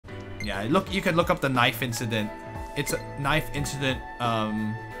Yeah, look, you can look up the knife incident. It's a knife incident.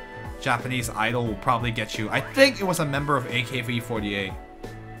 Japanese idol will probably get you. I think it was a member of AKB48.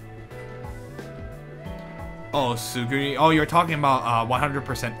 Oh, Suguri. Oh, you're talking about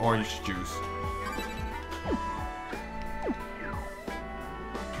 100% orange juice.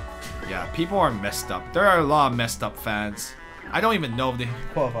 Yeah, people are messed up. There are a lot of messed up fans. I don't even know if they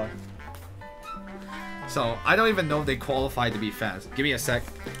qualify. So, I don't even know if they qualify to be fans. Give me a sec.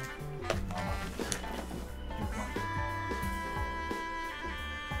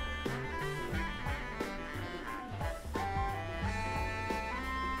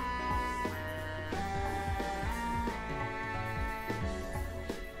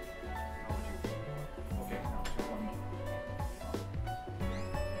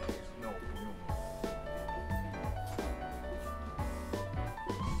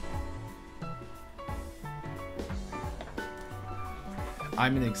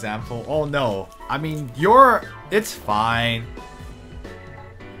 I'm an example. Oh no. I mean, it's fine.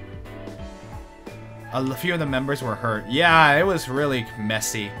 A few of the members were hurt. Yeah, it was really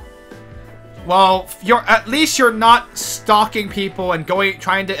messy. Well, at least you're not stalking people and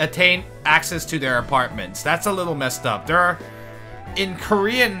trying to attain access to their apartments. That's a little messed up. In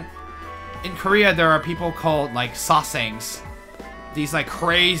Korea, there are people called like sasaengs. These like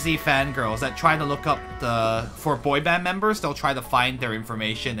crazy fangirls that try to look up for boy band members. They'll try to find their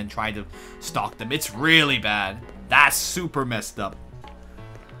information and try to stalk them. It's really bad. That's super messed up.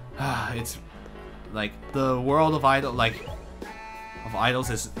 It's like the world of idols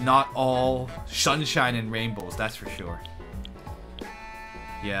is not all sunshine and rainbows. That's for sure.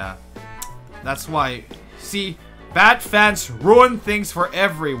 Yeah, that's why. See, bad fans ruin things for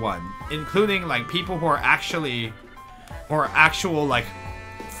everyone, including like people who are actual like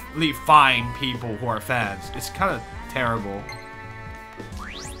fine people who are fans. It's kind of terrible.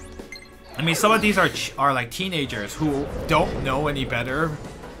 I mean, some of these are like teenagers who don't know any better,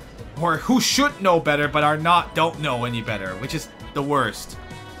 or who should know better but don't know any better, which is the worst.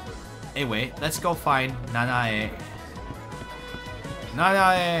 Anyway, let's go find Nanae.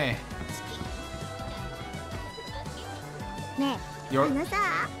 Nanae.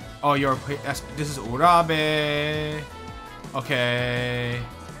 This is Urabe. Okay.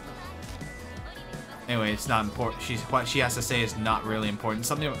 Anyway, it's not important. What she has to say is not really important.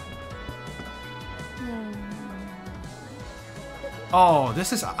 Something. Oh,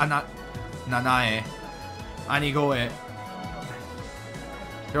 this is Nanae. Anigoe.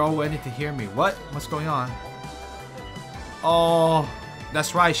 They're all waiting to hear me. What? What's going on? Oh,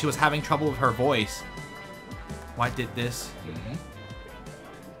 that's right. She was having trouble with her voice. Why did this?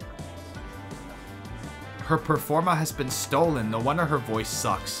 Her performa has been stolen. No wonder her voice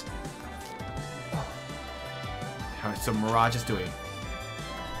sucks. Alright, so Mirage is doing.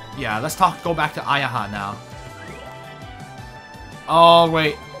 Yeah, let's go back to Ayaha now. Oh,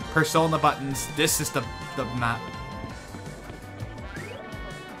 wait. Persona buttons. This is the map.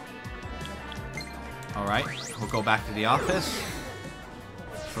 Alright, we'll go back to the office.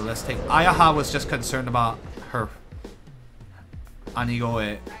 So let's take... Ayaha was just concerned about her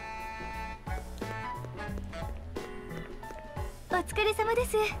Anigoe.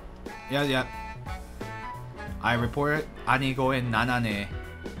 Yeah. I reported Anigoe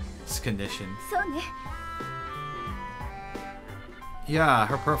Nanane's condition. Yeah,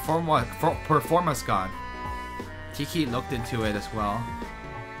 her performance gone. Kiki looked into it as well.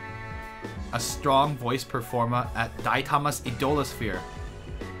 A strong voice performer at Daitama's Idolosphere.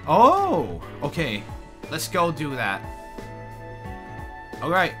 Oh, okay. Let's go do that.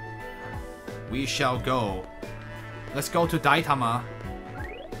 Alright. We shall go. Let's go to Daitama.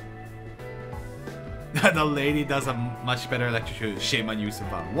 The lady does a much better electrocution. Shame on you,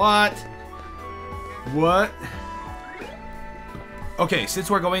 Simba. What? What? Okay, since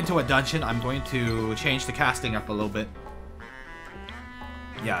we're going to a dungeon, I'm going to change the casting up a little bit.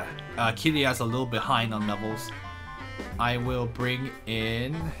 Yeah, Kiria's a little behind on levels. I will bring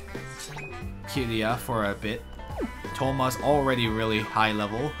in Kiria for a bit. Toma's already really high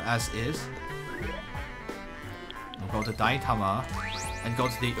level, as is. We'll go to Daitama and go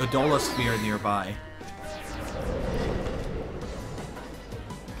to the Idolosphere nearby.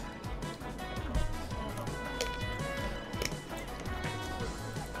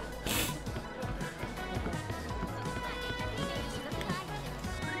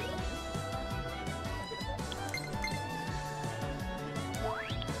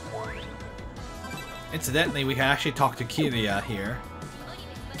 Incidentally, we can actually talk to Kiria here.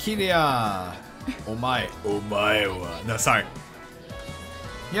 Kiria! No, sorry.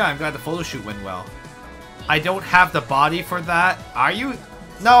 Yeah, I'm glad the photo shoot went well. I don't have the body for that. Are you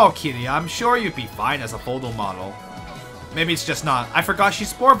No, Kitty, I'm sure you'd be fine as a photo model. Maybe it's just not. I forgot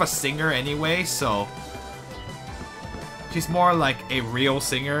she's more of a singer anyway, so... She's more like a real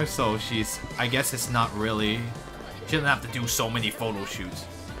singer, so she's... I guess it's not really... She doesn't have to do so many photo shoots.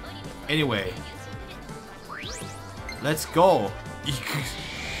 Anyway. Let's go.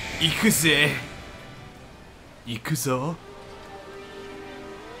 Ikuze. Ikuzo.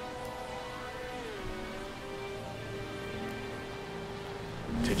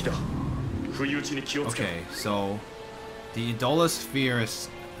 Okay, so the Idola Sphere is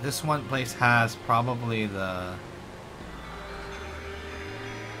this one place has probably the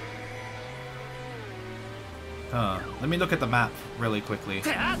let me look at the map really quickly.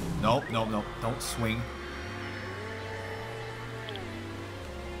 Nope, nope, nope, don't swing.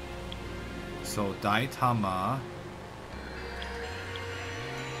 So Daitama.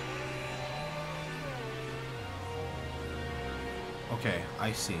 Okay,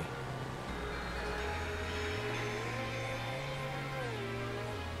 I see.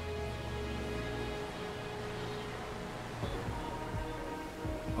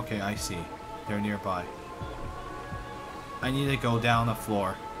 Okay, I see. They're nearby. I need to go down a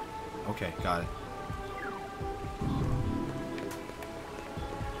floor. Okay, got it.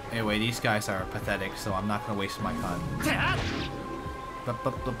 Anyway, these guys are pathetic, so I'm not gonna waste my time.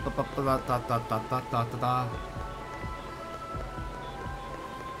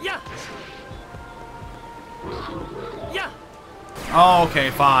 Oh,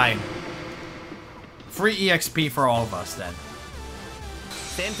 okay, fine. Free EXP for all of us then.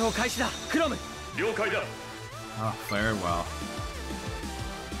 Oh, very well.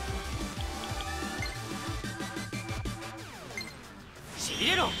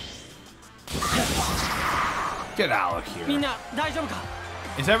 Get out of here.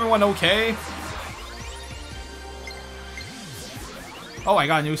 Is everyone okay? Oh, I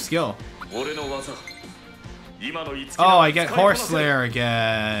got a new skill. Oh, I get Horse Slayer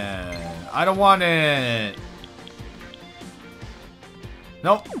again. I don't want it.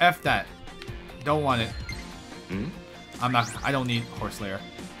 Nope, F that. Don't want it. I don't need Horse Slayer.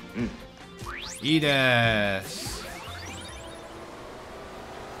 Eat this.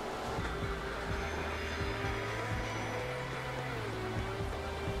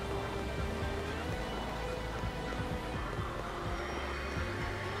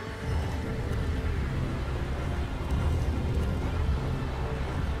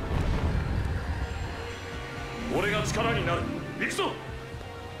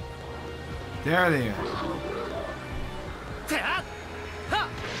 There they are.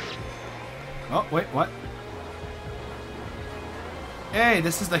 Oh, wait, what? Hey,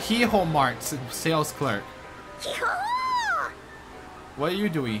 this is the Hiho Mart sales clerk. What are you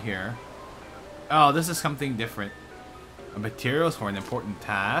doing here? Oh, this is something different. Materials for an important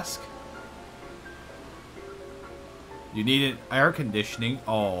task. You needed air conditioning.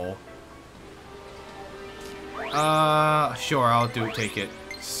 Oh. Sure, I'll take it.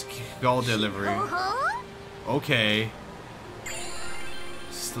 Skull delivery. Okay.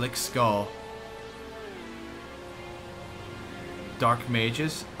 Slick skull. Dark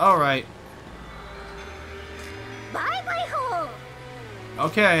mages. Alright.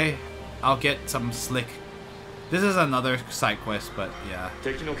 Okay. I'll get some slick. This is another side quest, but yeah.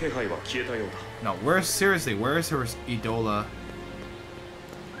 No, where's her Idola?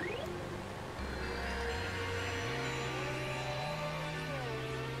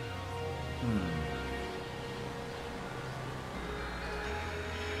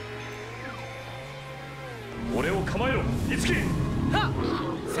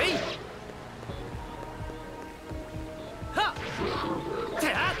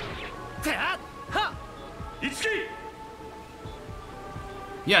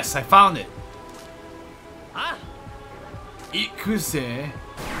 Yes, I found it. Ikuze.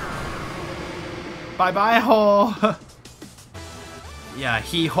 Bye bye ho. Yeah,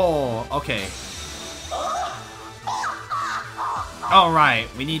 he ho. Okay. All right,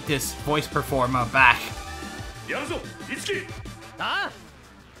 we need this voice performer back.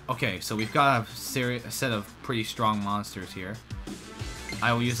 Okay, so we've got a set of pretty strong monsters here.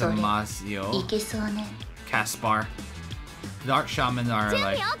 I will use a Mazio, Caspar. Dark Shaman are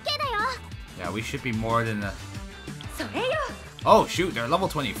like... Yeah, we should be more than a... Oh shoot, they're level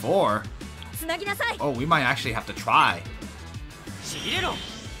 24. Oh, we might actually have to try.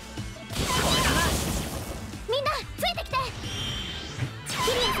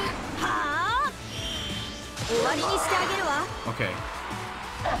 Okay.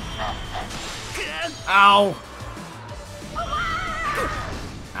 Ow!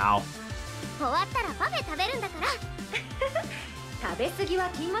 Ow.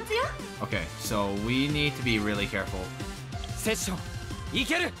 Okay, so we need to be really careful.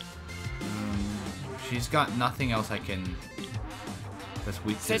 She's got nothing else I can. That's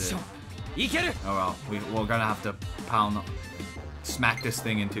weak to it. Oh well, we're gonna have to smack this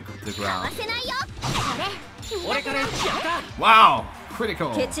thing into the ground. Wow,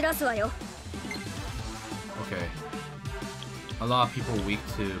 critical. Okay, a lot of people weak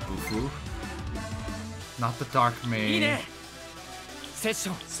to Bufu. Not the Dark Maid.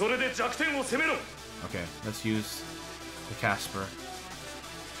 Okay, let's use the Casper.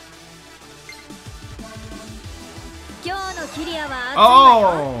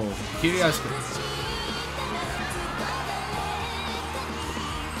 Oh, Kiria's good.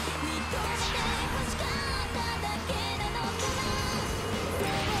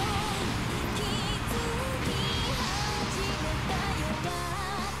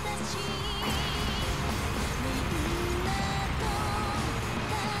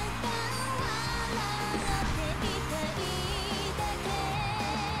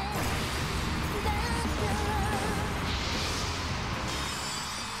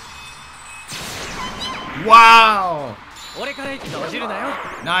 Wow!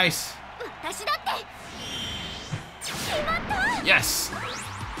 Nice. Yes.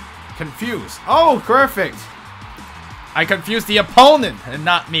 Confused. Oh, perfect. I confused the opponent and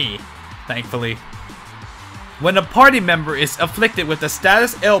not me, thankfully. When a party member is afflicted with the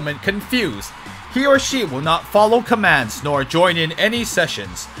status ailment Confused, he or she will not follow commands nor join in any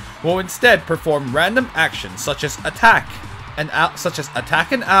sessions, will instead perform random actions such as attack an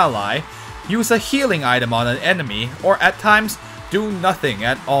ally, use a healing item on an enemy, or at times do nothing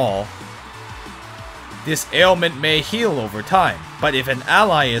at all. This ailment may heal over time, but if an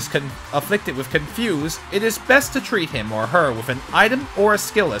ally is afflicted with Confuse, it is best to treat him or her with an item or a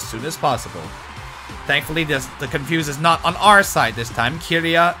skill as soon as possible. Thankfully, the Confuse is not on our side this time.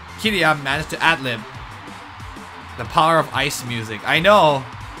 Kiria managed to ad-lib the power of ice music. I know.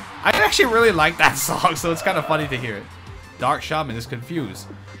 I actually really like that song, so it's kind of funny to hear it. Dark Shaman is confused.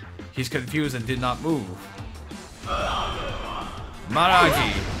 He's confused and did not move.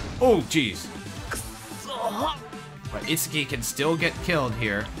 Mirage. Oh, jeez. But Itsuki can still get killed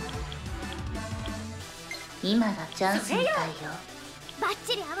here.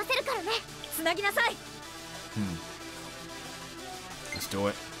 Let's do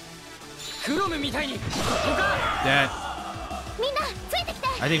it. Dead.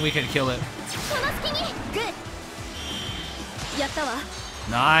 I think we can kill it.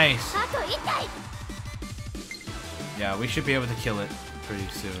 Nice. Yeah, we should be able to kill it pretty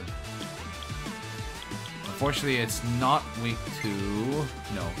soon. Unfortunately, it's not weak to...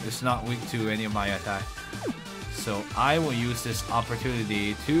 No, it's not weak to any of my attacks. So I will use this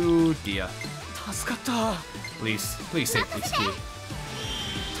opportunity to Dia. Please, please save this key.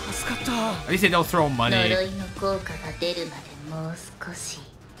 At least they don't throw money.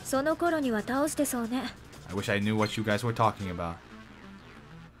 I wish I knew what you guys were talking about.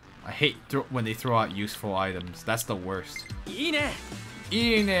 I hate when they throw out useful items. That's the worst. Ine!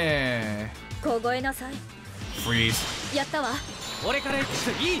 Freeze.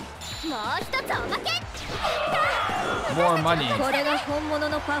 More money.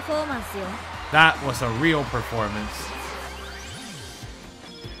 That was a real performance.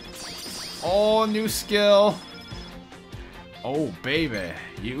 Oh, new skill. Oh, baby.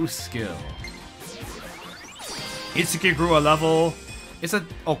 New skill. Itsuki grew a level. It's a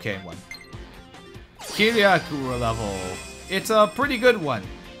okay one. Kiria grew a level. It's a pretty good one.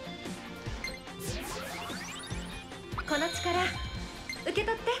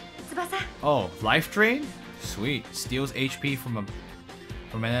 Oh, life drain? Sweet. Steals HP from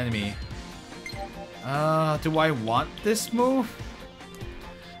an enemy. Do I want this move?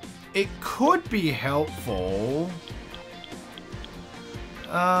 It could be helpful.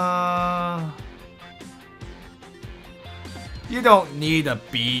 You don't need a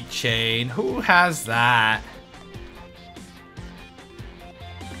bead chain. Who has that?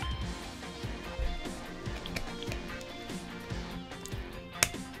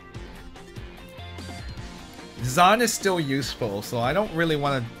 Zan is still useful, so I don't really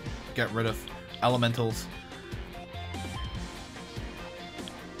want to get rid of elementals.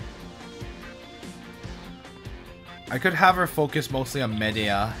 I could have her focus mostly on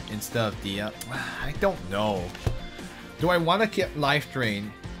Medea instead of Dia. I don't know. Do I want to get life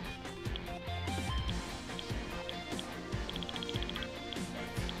drain?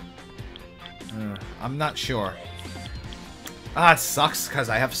 I'm not sure. It sucks because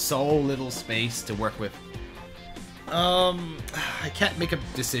I have so little space to work with. I can't make a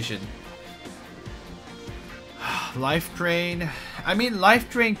decision. Life Drain. I mean, Life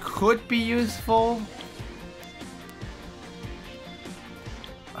Drain could be useful.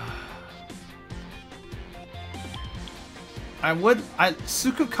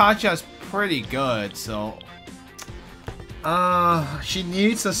 Sukukacha is pretty good, so... she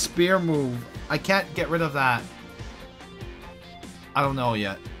needs a spear move. I can't get rid of that. I don't know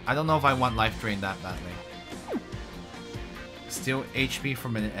yet. I don't know if I want Life Drain that badly. Steal HP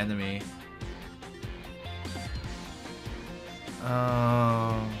from an enemy.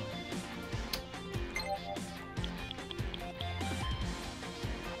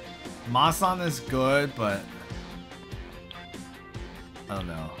 Masan is good, but... I don't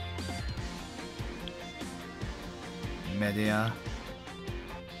know. Media.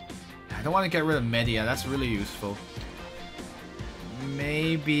 I don't want to get rid of Media. That's really useful.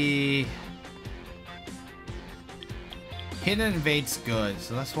 Maybe... Hidden Invade's good,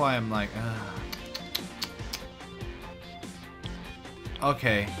 so that's why I'm like...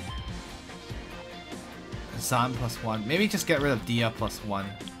 Okay. Zan +1. Maybe just get rid of Dia +1.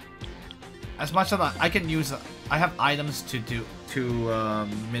 As much as I can use... I have items to do... to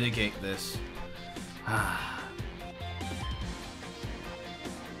mitigate this.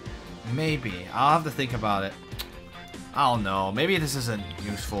 Maybe. I'll have to think about it. I don't know. Maybe this isn't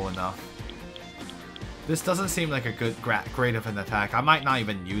useful enough. This doesn't seem like a good, great of an attack. I might not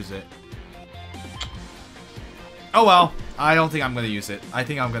even use it. Oh well. I don't think I'm gonna use it. I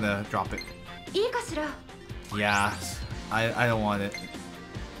think I'm gonna drop it. Yeah. I don't want it.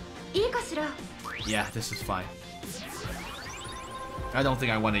 Yeah, this is fine. I don't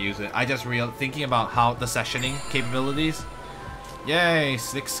think I want to use it. I just thinking about how the sessioning capabilities. Yay,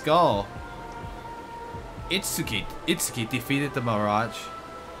 Slick Skull. Itsuki defeated the Mirage.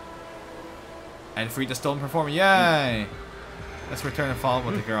 And freed the stolen performer. Yay! Let's return and follow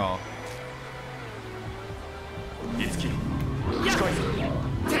with the girl. Itsuki.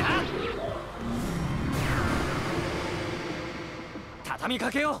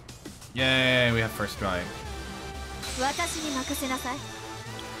 Yay, we have first strike.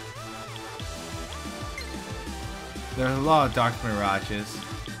 There's a lot of Dark Mirages.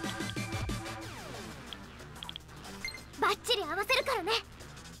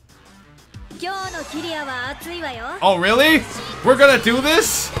 Oh really? We're gonna do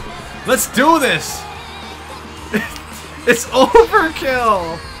this? Let's do this! It's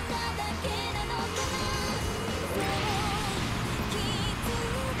overkill!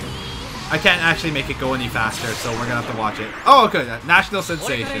 I can't actually make it go any faster, so we're gonna have to watch it. Oh, good. National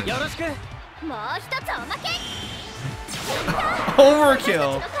sensation.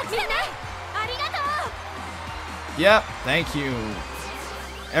 Overkill. Yep, thank you.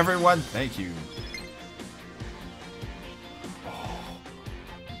 Everyone, thank you. Oh,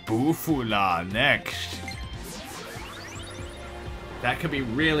 Bufula next. That could be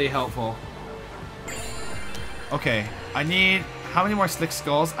really helpful. Okay, I need... How many more Slick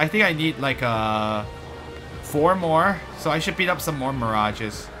Skulls? I think I need like 4 more. So I should beat up some more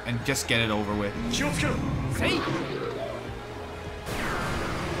Mirages and just get it over with.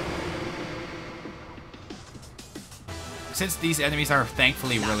 Since these enemies are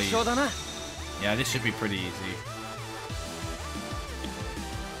thankfully really... Yeah, this should be pretty easy.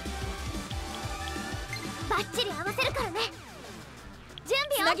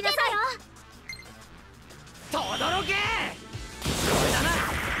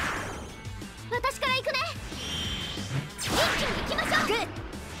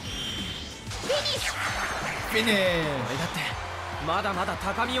 Finish!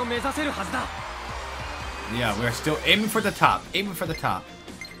 Yeah, we're still aiming for the top. Aiming for the top.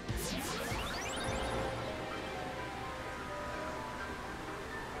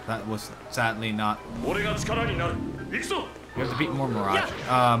 That was sadly not... We have to beat more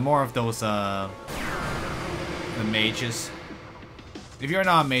Mirage. More of those, the mages. If you're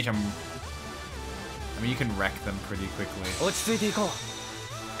not a mage, I mean, you can wreck them pretty quickly.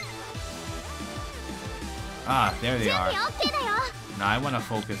 Ah, there they are. Nah, I want to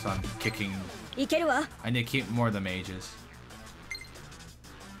focus on kicking. I need to keep more of the mages.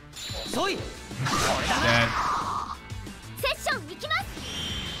 Dead.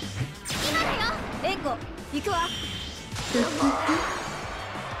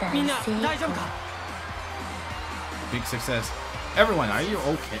 Big success. Everyone, are you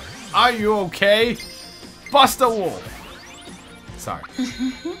okay? Are you okay? Bust the wolf! Sorry.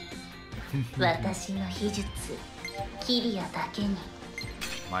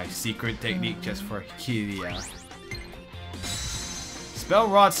 My secret technique just for Kiria. Spell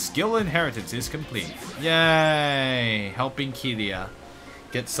Rod's skill inheritance is complete. Yay! Helping Kiria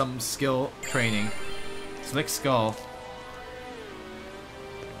get some skill training. Slick Skull.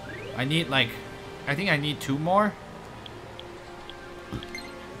 I need like... I think I need 2 more.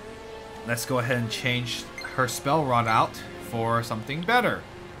 Let's go ahead and change her spell rod out for something better.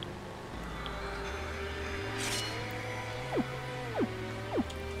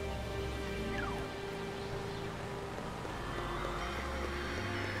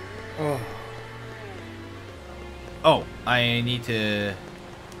 Oh, I need to...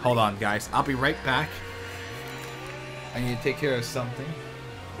 Hold on, guys. I'll be right back. I need to take care of something.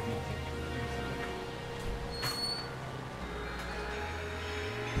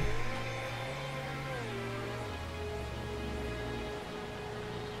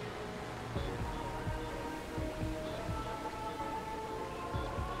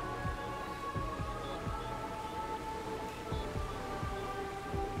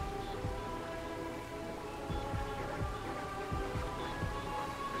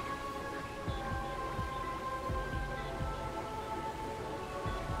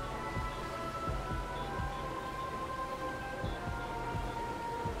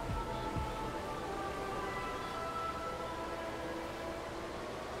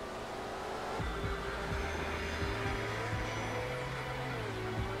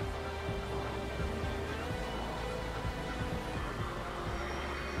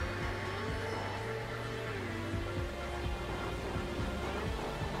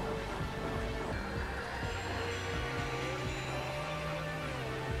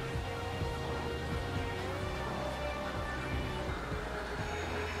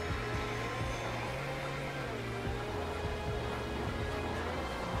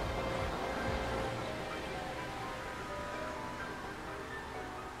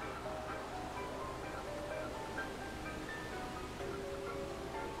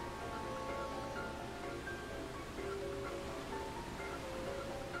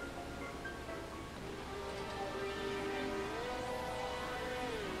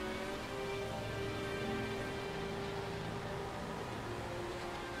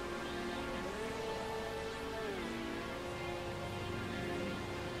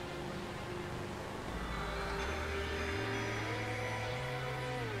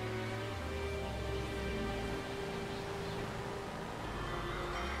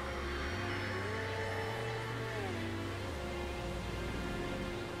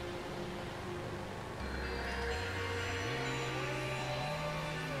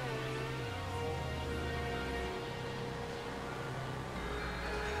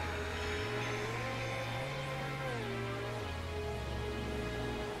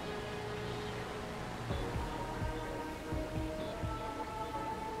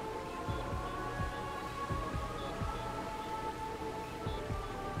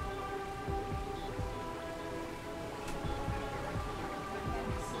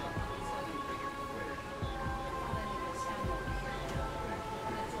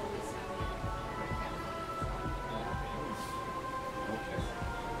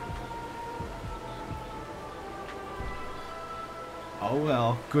 Oh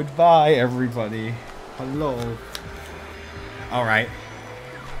well, goodbye everybody. Hello. Alright.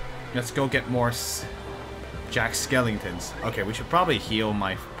 Let's go get more Jack Skellingtons. Okay, we should probably heal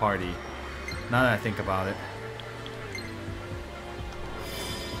my party. Now that I think about it.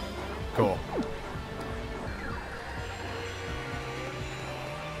 Cool.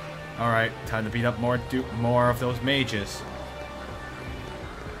 Alright, time to beat up more of those mages.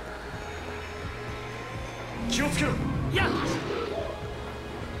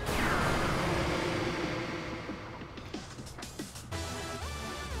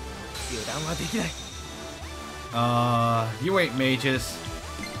 You ain't mages.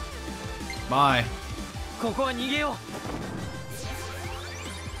 Bye.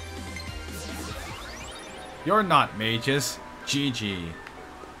 You're not mages. GG.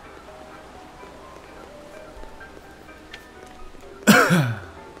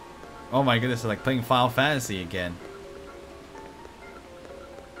 Oh my goodness, it's like playing Final Fantasy again.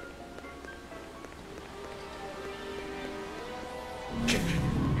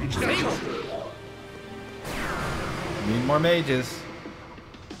 Need more mages.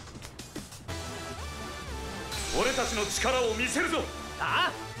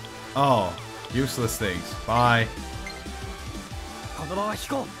 Oh, useless things. Bye.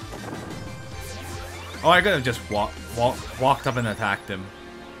 Oh, I could have just walked up and attacked him.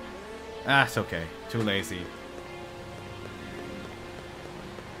 That's okay. Too lazy.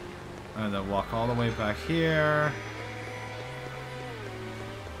 And then walk all the way back here.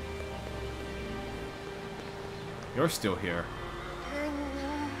 You're still here.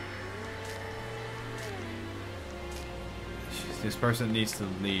 This person needs to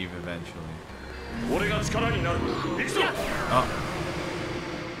leave eventually. Oh.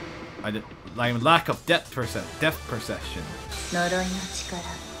 Like lack of depth perception.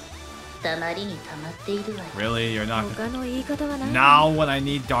 Really? You're not now when I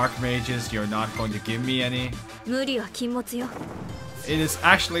need dark mages, you're not going to give me any? It is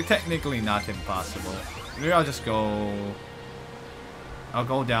actually technically not impossible. Maybe I'll just go... I'll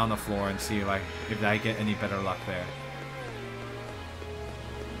go down the floor and see if I get any better luck there.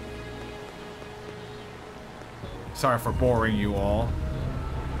 Sorry for boring you all.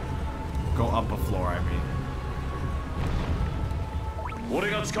 Go up a floor, I mean.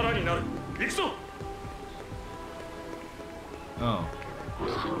 Oh.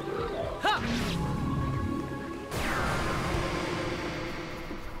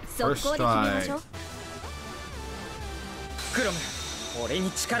 First strike.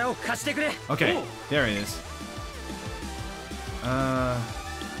 Okay, there it is.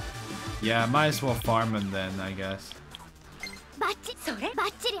 Yeah, might as well farm him then, I guess.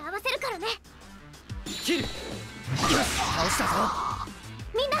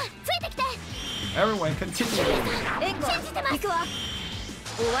 Everyone, continue.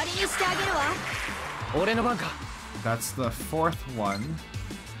 That's the fourth one.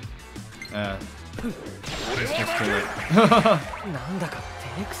 Let's just do it.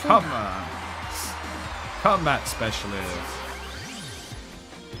 Come on. Combat specialist.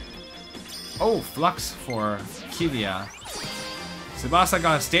 Oh, Flux for Kilia. Tsubasa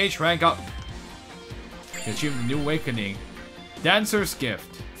got a stage rank up. Achieved a new awakening. Dancer's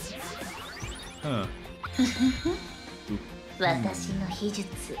gift. Huh.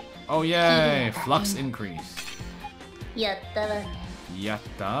 Oh yay! Flux increase.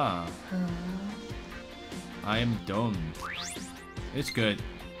 Yatta. I am dumb. It's good.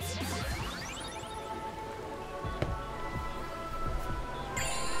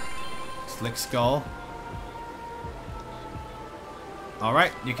 Slick Skull.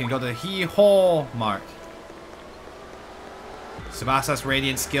 Alright, you can go to the He-Hole Mark. Tsubasa's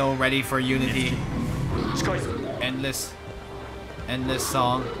Radiant skill ready for Unity. Endless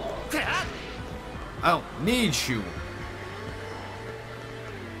song. I don't need you.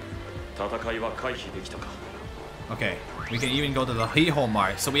 Okay, we can even go to the He-Hole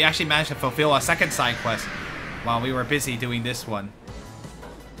Mark. So we actually managed to fulfill a second side quest while we were busy doing this one.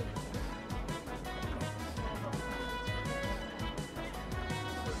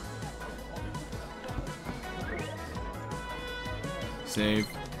 Save.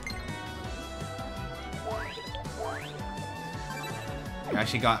 We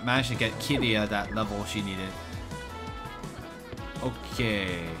actually managed to get Kilia that level she needed.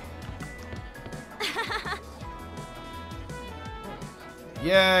 Okay.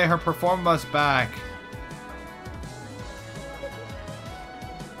 Yay, her performance back.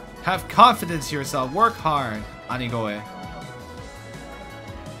 Have confidence in yourself. Work hard, Anigoe.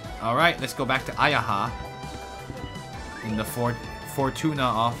 Alright, let's go back to Ayaha. In the Fortuna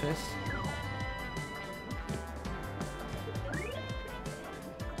office.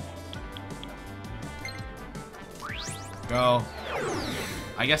 Go.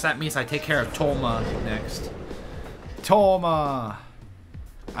 I guess that means I take care of Toma next. Toma!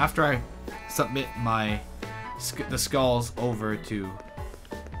 After I submit the skulls over to...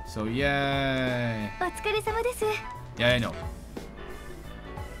 So yay! Yeah, I know.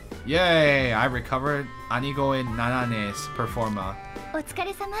 Yay! I recovered Anigoe Nanane's performa.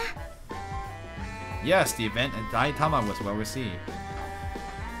 Yes, the event at Daitama was well received.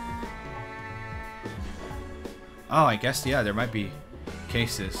 Oh, I guess, yeah, there might be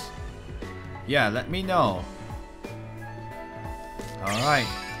cases. Yeah, let me know. Alright.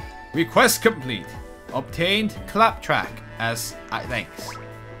 Request complete. Obtained Claptrack as thanks.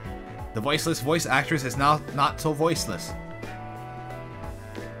 The voiceless voice actress is now not so voiceless.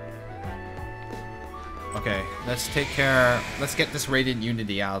 Okay, let's get this Radiant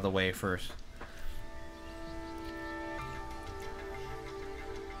Unity out of the way first.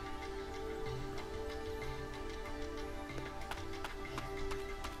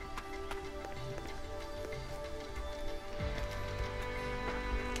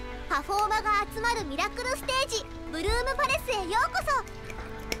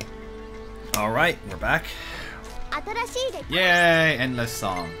 Alright, we're back. Yay, endless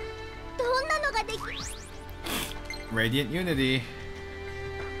song. Radiant Unity.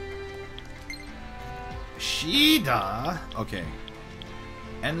 Shida. Okay.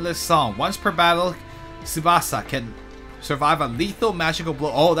 Endless song. Once per battle, Tsubasa can survive a lethal magical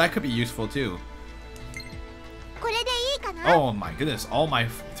blow. Oh, that could be useful too. Oh my goodness, all my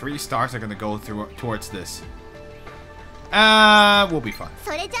 3 stars are gonna go towards this. We'll be fine.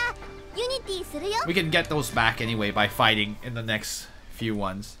 We can get those back anyway by fighting in the next few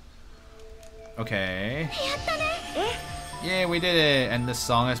ones. Okay. Yeah, we did it, and this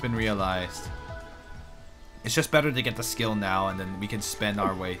song has been realized. It's just better to get the skill now, and then we can spend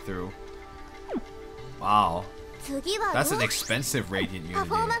our way through. Wow. That's an expensive Radiant Unity.